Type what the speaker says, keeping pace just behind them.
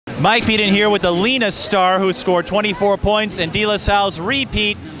Mike Peden here with Allina Starr, who scored 24 points in DeLaSalle's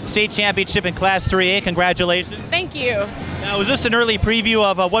repeat state championship in Class 3A. Congratulations. Thank you. Now, is this an early preview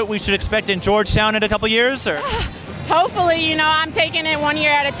of what we should expect in Georgetown in a couple years? Or? Hopefully, you know, I'm taking it 1 year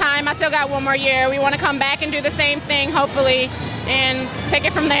at a time. I still got 1 more year. We want to come back and do the same thing, hopefully, and take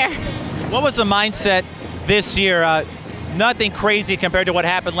it from there. What was the mindset this year? Nothing crazy compared to what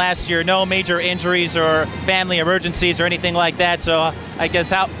happened last year. No major injuries or family emergencies or anything like that. So I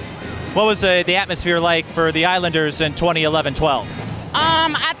guess what was the atmosphere like for the Islanders in 2011-12?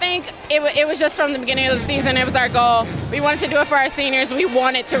 I think it was just from the beginning of the season, it was our goal. We wanted to do it for our seniors. We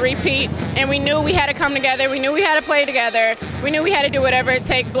wanted to repeat, and we knew we had to come together. We knew we had to play together. We knew we had to do whatever it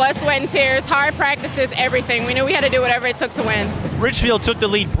takes, blood, sweat, and tears, hard practices, everything. We knew we had to do whatever it took to win. Richfield took the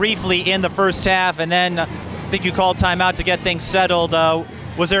lead briefly in the first half, and then I think you called timeout to get things settled.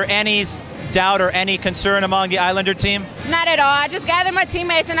 Was there any doubt or any concern among the Islander team? Not at all. I just gathered my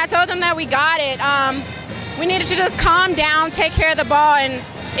teammates and I told them that we got it. We needed to just calm down, take care of the ball, and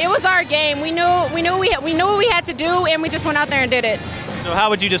it was our game. We knew what we had to do, and we just went out there and did it. So how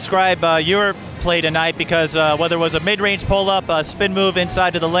would you describe your play tonight? Because whether it was a mid-range pull-up, a spin move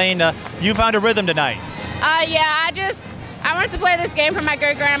inside to the lane, you found a rhythm tonight. Yeah, I wanted to play this game for my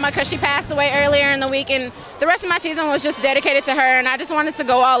great-grandma because she passed away earlier in the week, and the rest of my season was just dedicated to her, and I just wanted to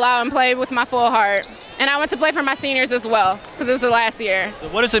go all out and play with my full heart. And I want to play for my seniors as well because it was the last year. So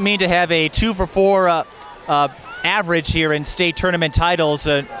what does it mean to have a 2-for-4 average here in state tournament titles,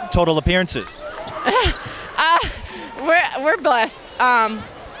 total appearances? We're blessed.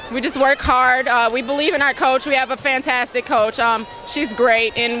 We just work hard. We believe in our coach. We have a fantastic coach. She's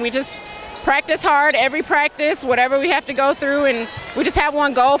great, and we just practice hard every practice, whatever we have to go through, and we just have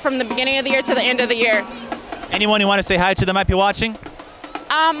one goal from the beginning of the year to the end of the year. Anyone you want to say hi to that might be watching?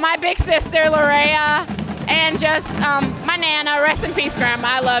 My big sister, Lorea, and just my Nana. Rest in peace, Grandma.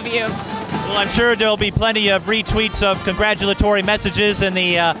 I love you. Well, I'm sure there'll be plenty of retweets of congratulatory messages in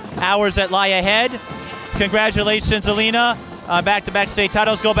the hours that lie ahead. Congratulations, Allina. Back-to-back state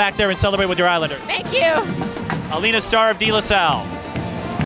titles. Go back there and celebrate with your Islanders. Thank you. Allina Starr of DeLaSalle.